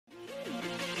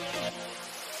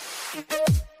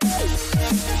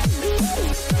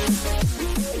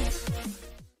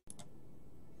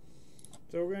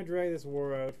we're gonna drag this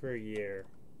war out for a year.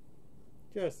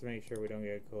 Just to make sure we don't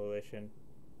get a coalition.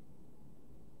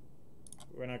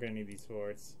 We're not gonna need these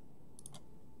forts.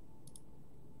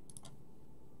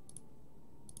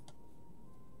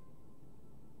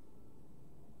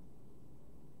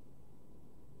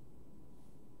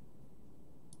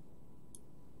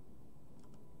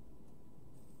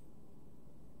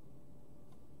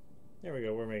 There we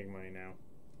go, we're making money now.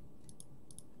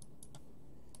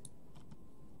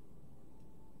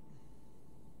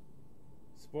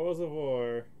 Spoils of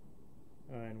war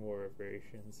and war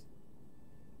reparations.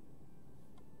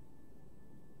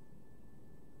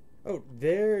 Oh,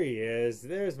 there he is.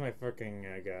 There's my fucking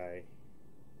guy.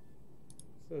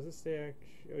 So is this the actual...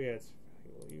 Oh yeah, it's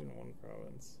even one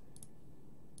province.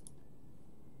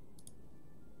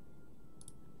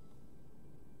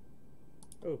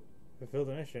 Oh, fulfilled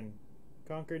the mission.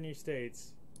 Conquer new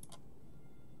states.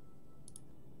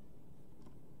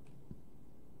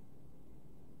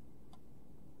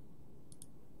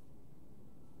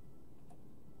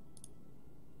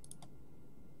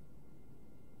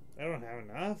 I don't have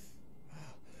enough?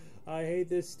 I hate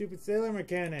this stupid sailor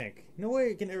mechanic. No way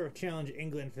I can ever challenge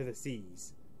England for the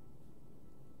seas.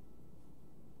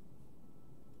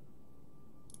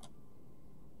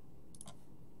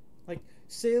 Like,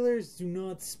 sailors do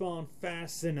not spawn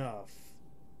fast enough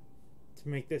to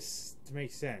make this to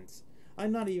make sense.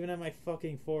 I'm not even at my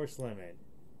fucking force limit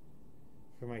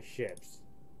for my ships.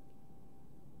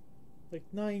 Like,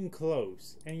 not even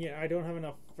close. And yet I don't have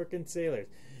enough freaking sailors.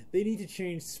 They need to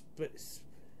change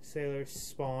sailor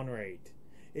spawn rate.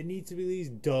 It needs to be at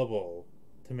least double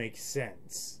to make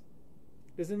sense.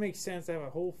 Doesn't make sense to have a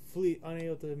whole fleet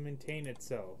unable to maintain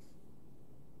itself.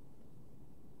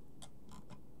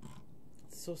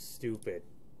 It's so stupid.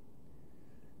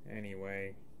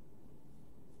 Anyway,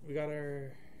 we got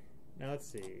our... Now let's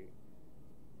see.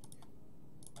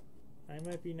 I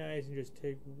might be nice and just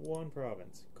take one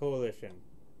province. Coalition.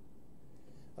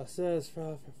 Says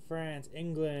for France,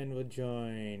 England would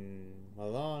join,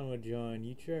 Milan would join,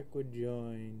 Utrecht would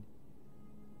join.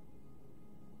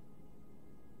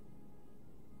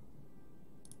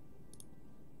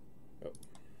 Oh.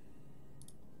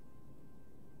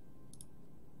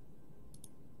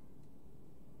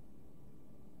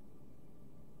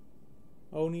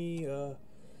 Only,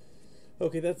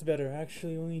 okay, that's better.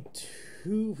 Actually, only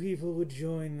 2 people would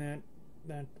join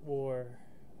that war.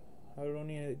 I would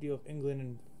only deal with England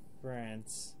and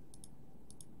France.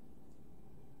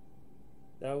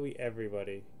 That would be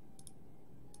everybody.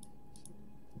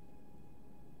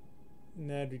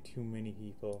 That'd be too many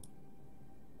people.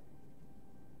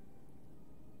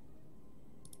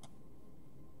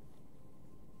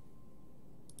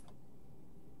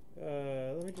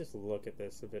 Let me just look at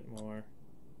this a bit more.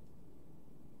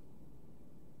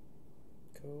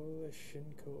 Coalition.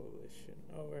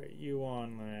 Oh, right, you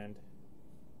on land.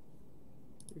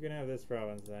 You're gonna have this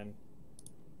province then.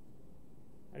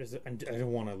 I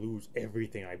don't want to lose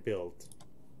everything I built.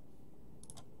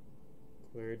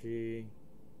 Clergy's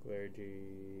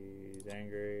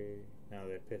angry. Now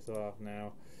they piss off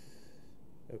now.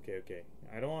 Okay.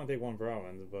 I don't want to take one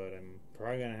province, but I'm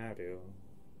probably gonna have to.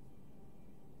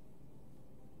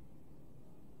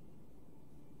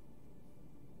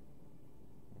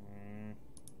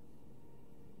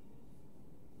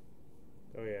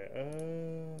 Oh yeah,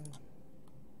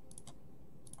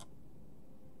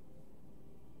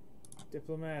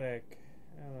 diplomatic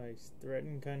allies,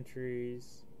 threatened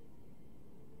countries,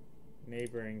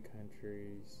 neighboring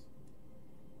countries.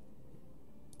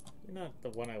 You're not the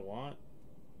one I want.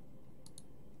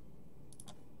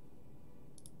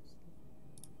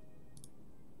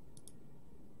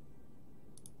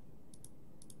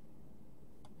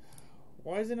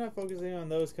 Why is it not focusing on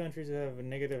those countries that have a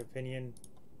negative opinion?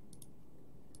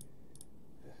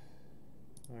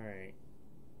 Alright.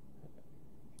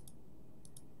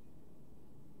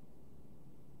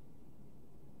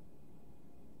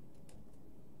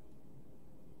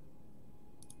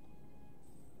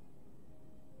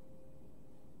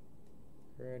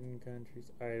 Threatened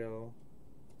countries idle.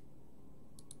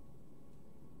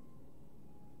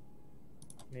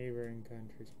 Neighboring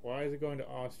countries. Why is it going to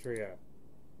Austria?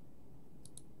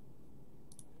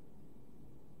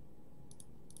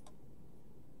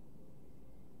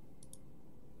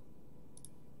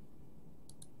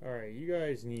 Alright, you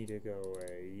guys need to go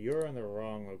away. You're in the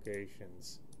wrong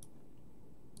locations.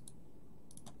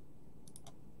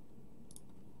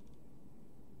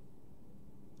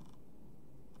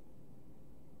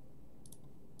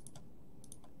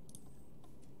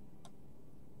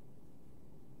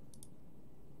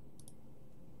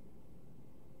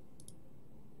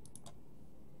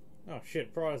 Oh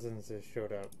shit, Protestants has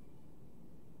showed up.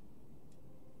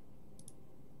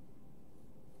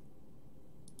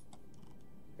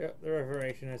 Yep, the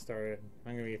Reformation has started.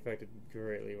 I'm gonna be affected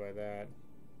greatly by that.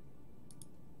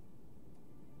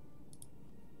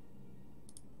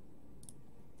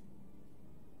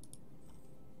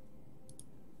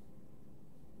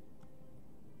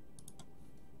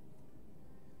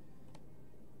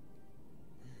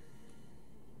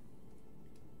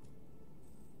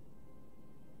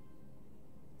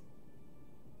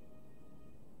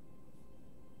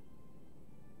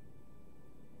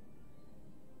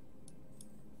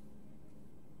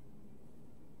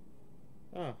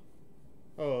 Oh.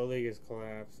 Oh, the league has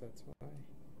collapsed, that's why.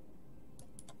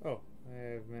 Oh, I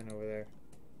have men over there.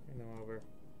 Bring them over.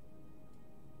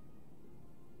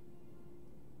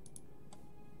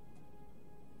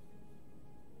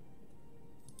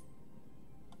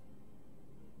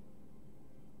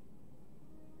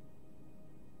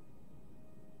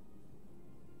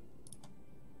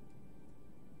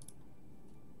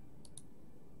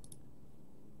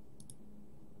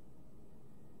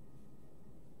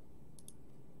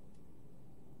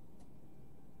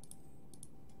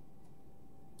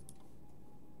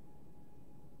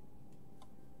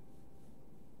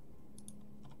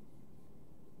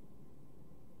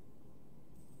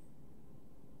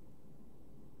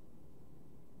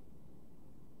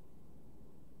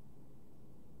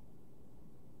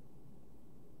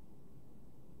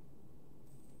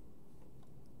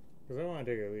 Because I want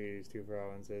to take a lead of these two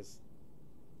provinces.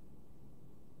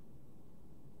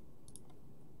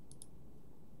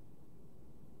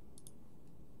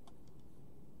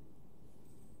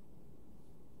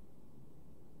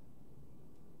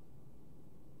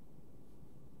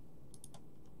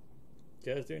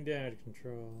 Just doing damage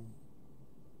control.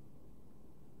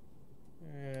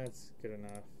 That's good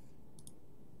enough.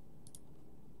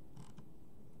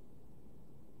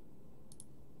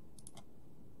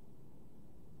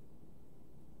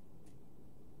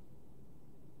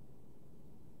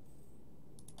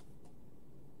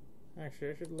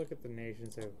 Actually, I should look at the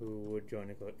nations of who would join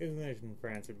the coalition. England and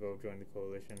France would both join the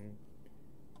coalition.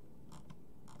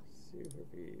 See for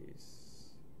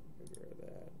peace. Figure out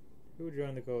that. Who would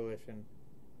join the coalition?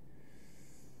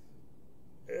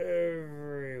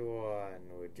 Everyone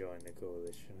would join the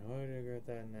coalition. How would I regret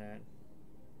that and that?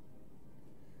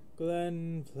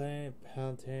 Glen,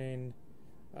 Palatine.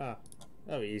 Ah,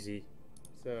 that'll be easy.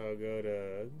 So go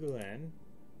to Glen.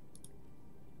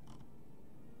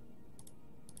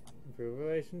 Improve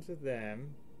relations with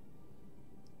them.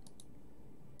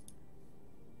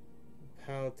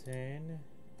 Palatine.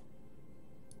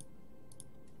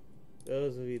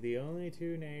 Those would be the only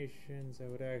two nations that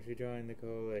would actually join the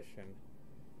coalition.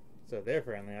 So if they're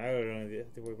friendly, I would only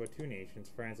have to worry about two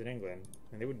nations, France and England.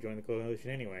 And they would join the coalition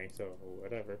anyway, so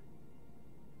whatever.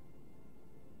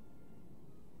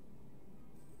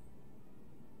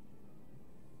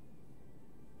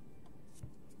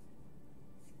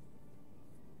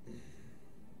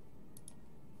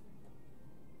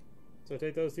 So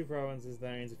take those two provinces,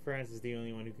 that means France is the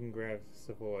only one who can grab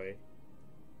Savoy.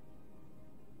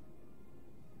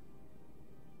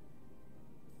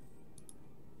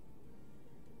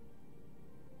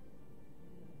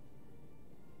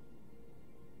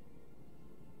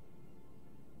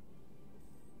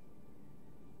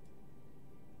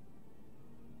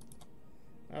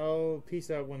 I'll peace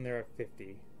out when they're at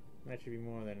 50. That should be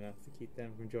more than enough to keep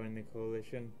them from joining the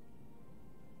coalition.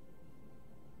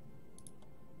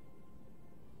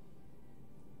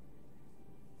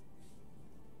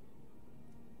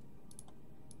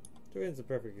 Jordan's a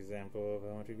perfect example of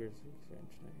how much aggressive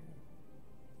expansion I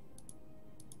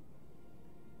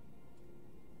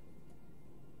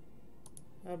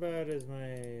have. How bad is my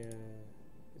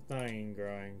it's not even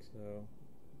growing, so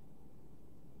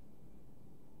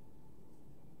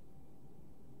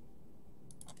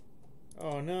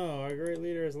oh no, our great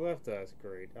leader has left us.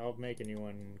 Great. I'll make a new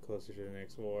one closer to the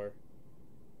next war.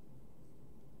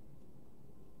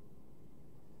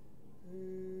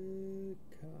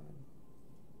 Come on.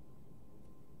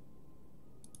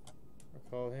 I'll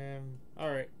call him.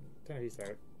 Alright, time to peace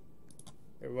out.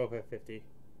 They're both at 50.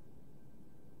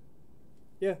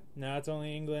 Yeah, now it's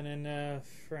only England and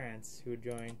France who would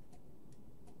join.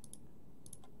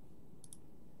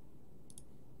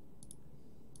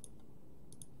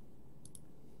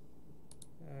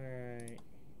 Alright.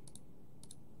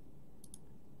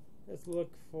 Let's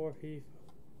look for people.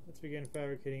 Let's begin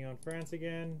fabricating on France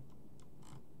again.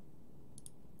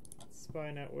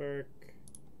 Spy network.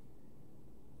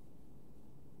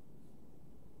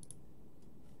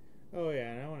 Oh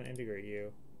yeah, and I want to integrate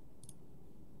you.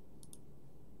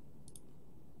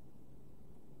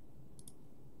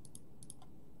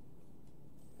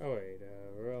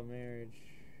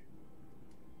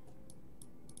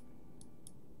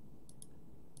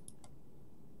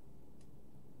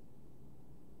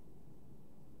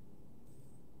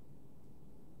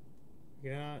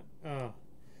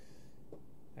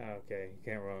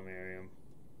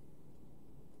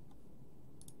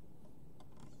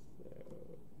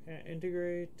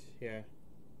 integrate, yeah.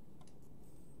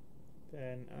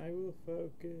 Then I will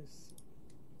focus.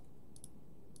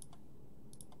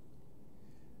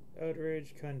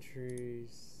 Outrage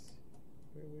countries.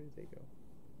 Where did they go?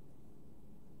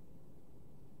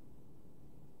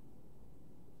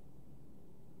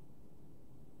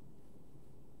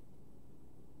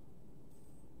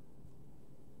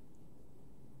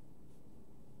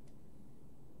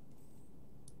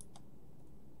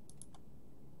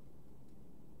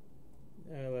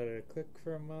 I'll let it click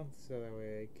for a month so that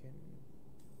way I can.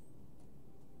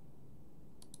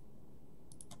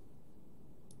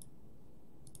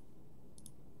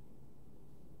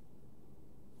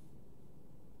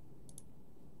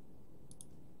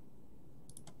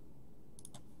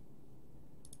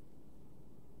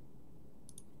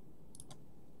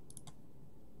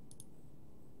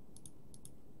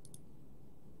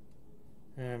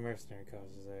 Mercenary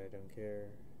causes, I don't care.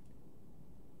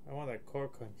 I want that core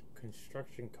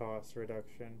construction cost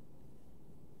reduction.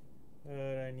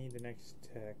 But I need the next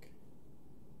tech.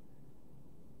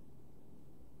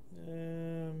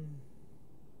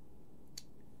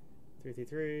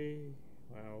 333.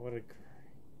 Wow, what a...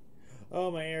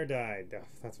 Oh, my air died. Oh,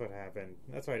 that's what happened.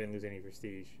 That's why I didn't lose any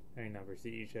prestige. I mean, not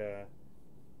prestige,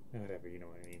 whatever, you know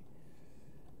what I mean.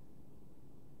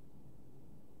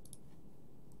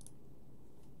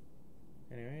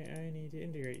 Anyway, I need to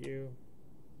integrate you.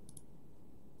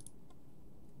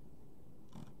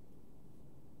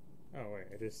 Oh wait,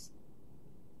 I just...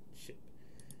 Shit.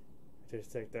 I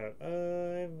just checked out. I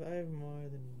have more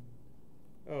than...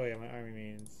 Oh yeah, my army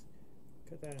means.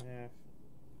 Cut that in half.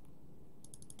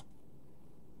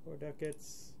 4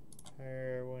 ducats.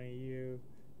 Hire one of you.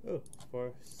 Oh,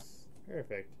 force.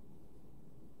 Perfect.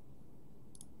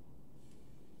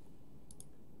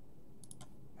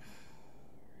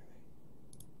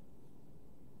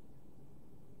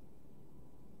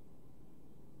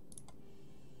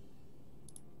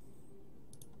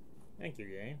 Thank you,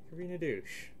 game, for being a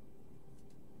douche.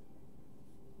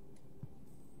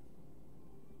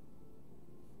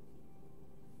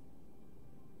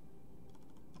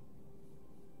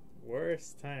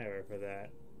 Worst time ever for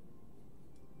that.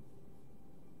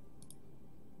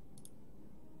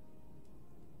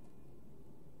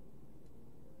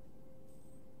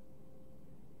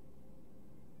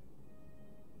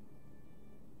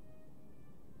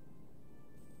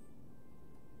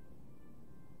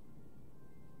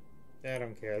 I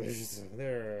don't care.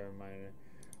 They're minor.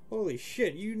 Holy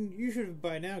shit! You should have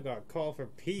by now got call for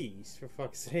peace. For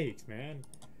fuck's sakes, man.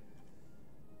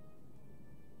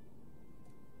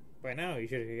 By now you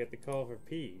should have got the call for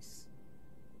peace.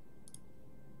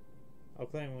 I'll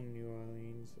claim one in New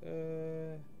Orleans.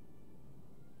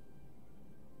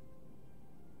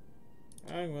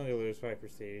 I'm willing to lose 5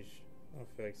 prestige. I don't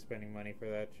feel like spending money for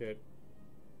that shit.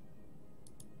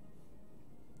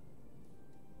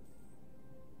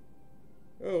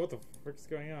 Oh, what the frick's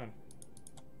going on?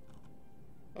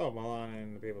 Oh, Milan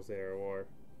and the people say are at war.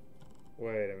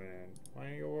 Wait a minute. Why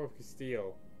don't you go war with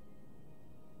Castile?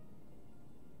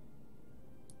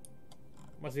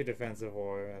 Must be defensive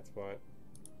war, that's what.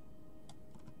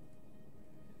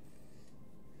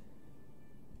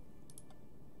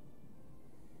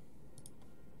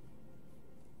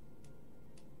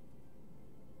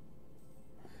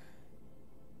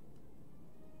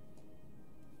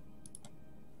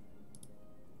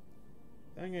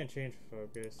 I'm gonna change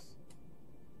focus.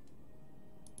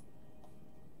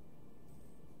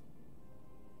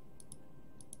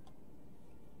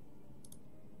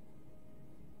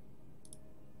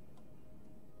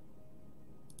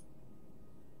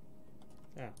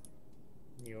 Ah,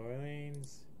 New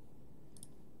Orleans.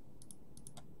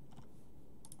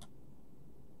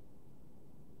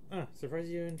 Ah, surprised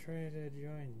you didn't try to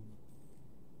join.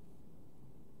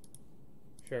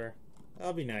 Sure.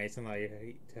 I'll be nice and allow you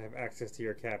to have access to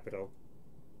your capital.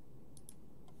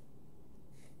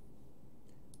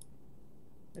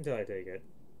 Until I take it.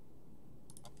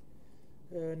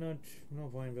 No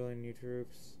point building new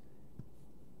troops.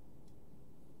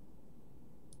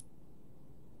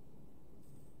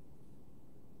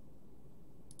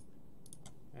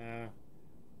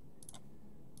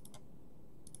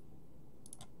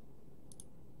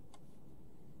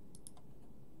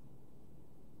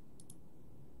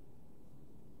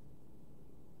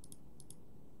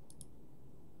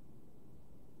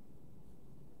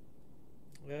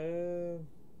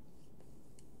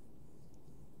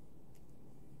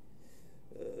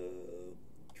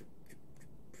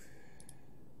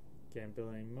 Can't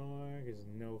build any more because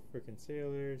no freaking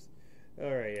sailors.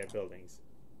 Alright, yeah, buildings.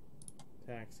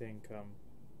 Tax income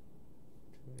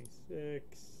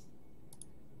 26.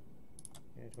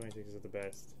 Yeah, 26 is the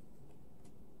best.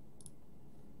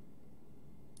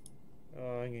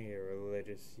 Oh, I'm gonna get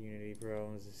religious unity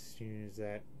problems as soon as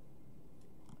that.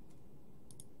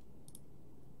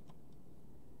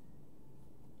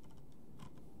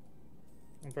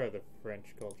 I'm part of the French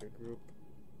culture group.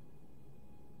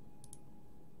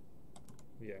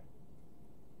 Yeah.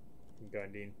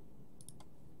 Gundine.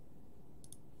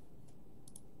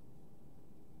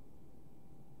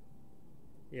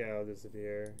 Yeah, I'll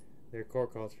disappear. Their core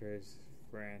culture is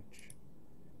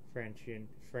Frankian.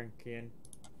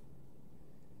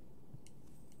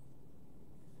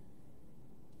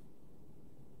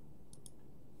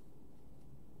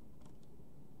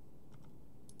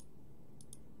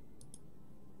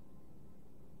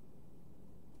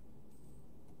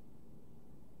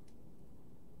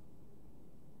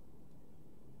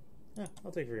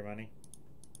 I'll take free money.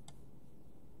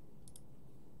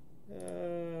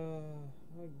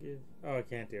 I'll give. Oh, I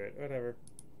can't do it. Whatever.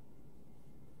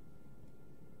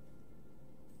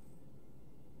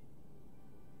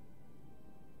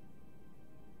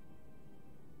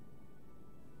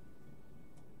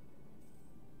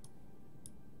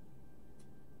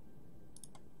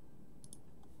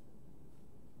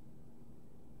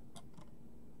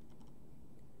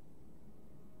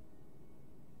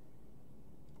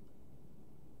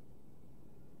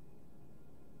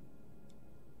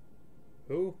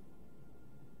 Who?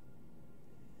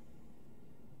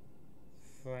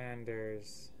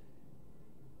 Flanders.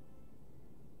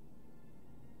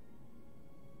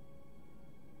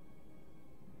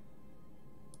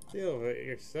 Deal with it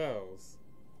yourselves.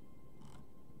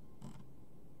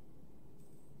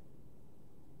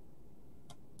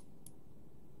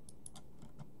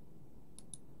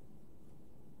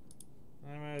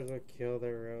 I might as well kill the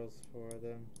rails for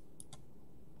them.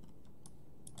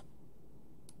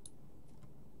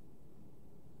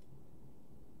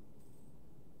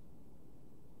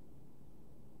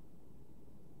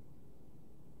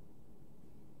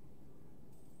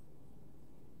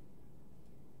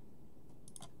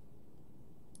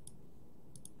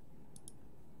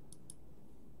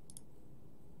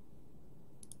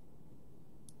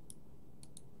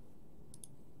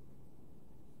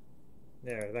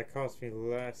 There, that cost me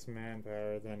less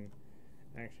manpower than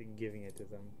actually giving it to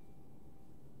them.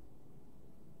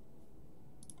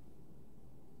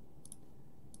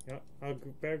 You know, I'll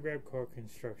better grab core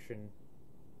construction.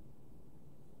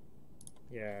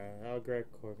 Yeah, I'll grab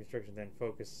core construction, then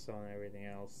focus on everything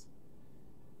else.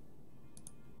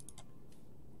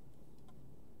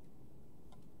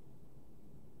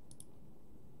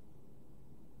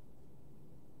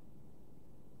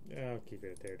 I'll keep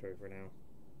it a territory for now.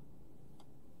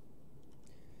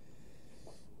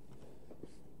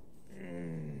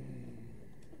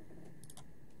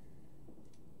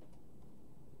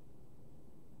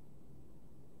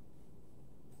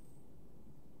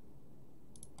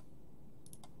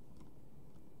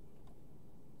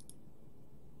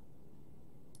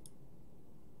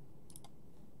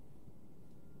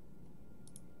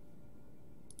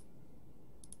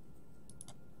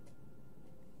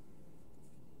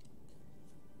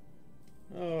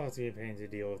 Oh, it's gonna be a pain to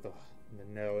deal with the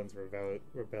Netherlands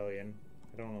rebellion.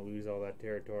 I don't want to lose all that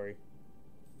territory.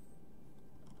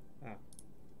 Ah.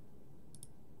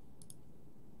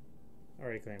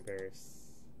 Already claimed Paris.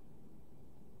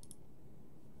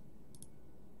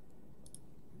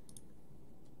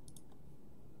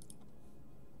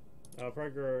 I'll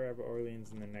probably grab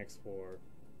Orleans in the next war.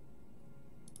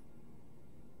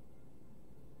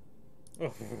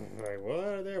 Oh, wait, what?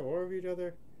 Are they at war with each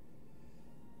other?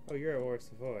 Oh, you're at war with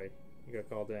Savoy. You got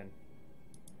called in.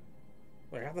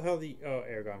 Wait, how the hell the... Oh,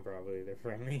 Aragon probably. They're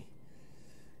friendly.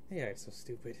 Yeah, it's so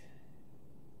stupid.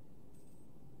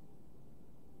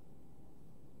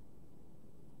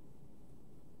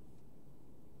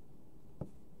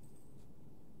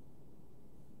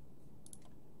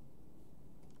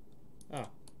 Oh.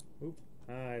 Oop.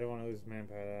 I don't want to lose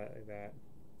manpower like that.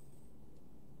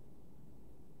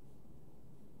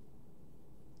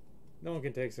 No one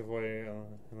can take Savoy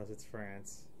unless it's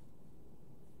France.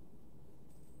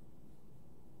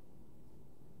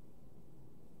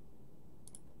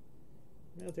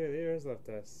 Military leaders left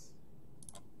us.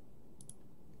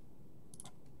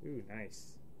 Ooh,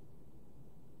 nice.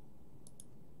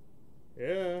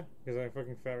 Yeah, because I'm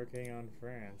fucking fabricating on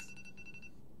France.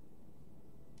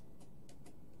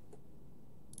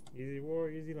 Easy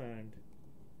war, easy land.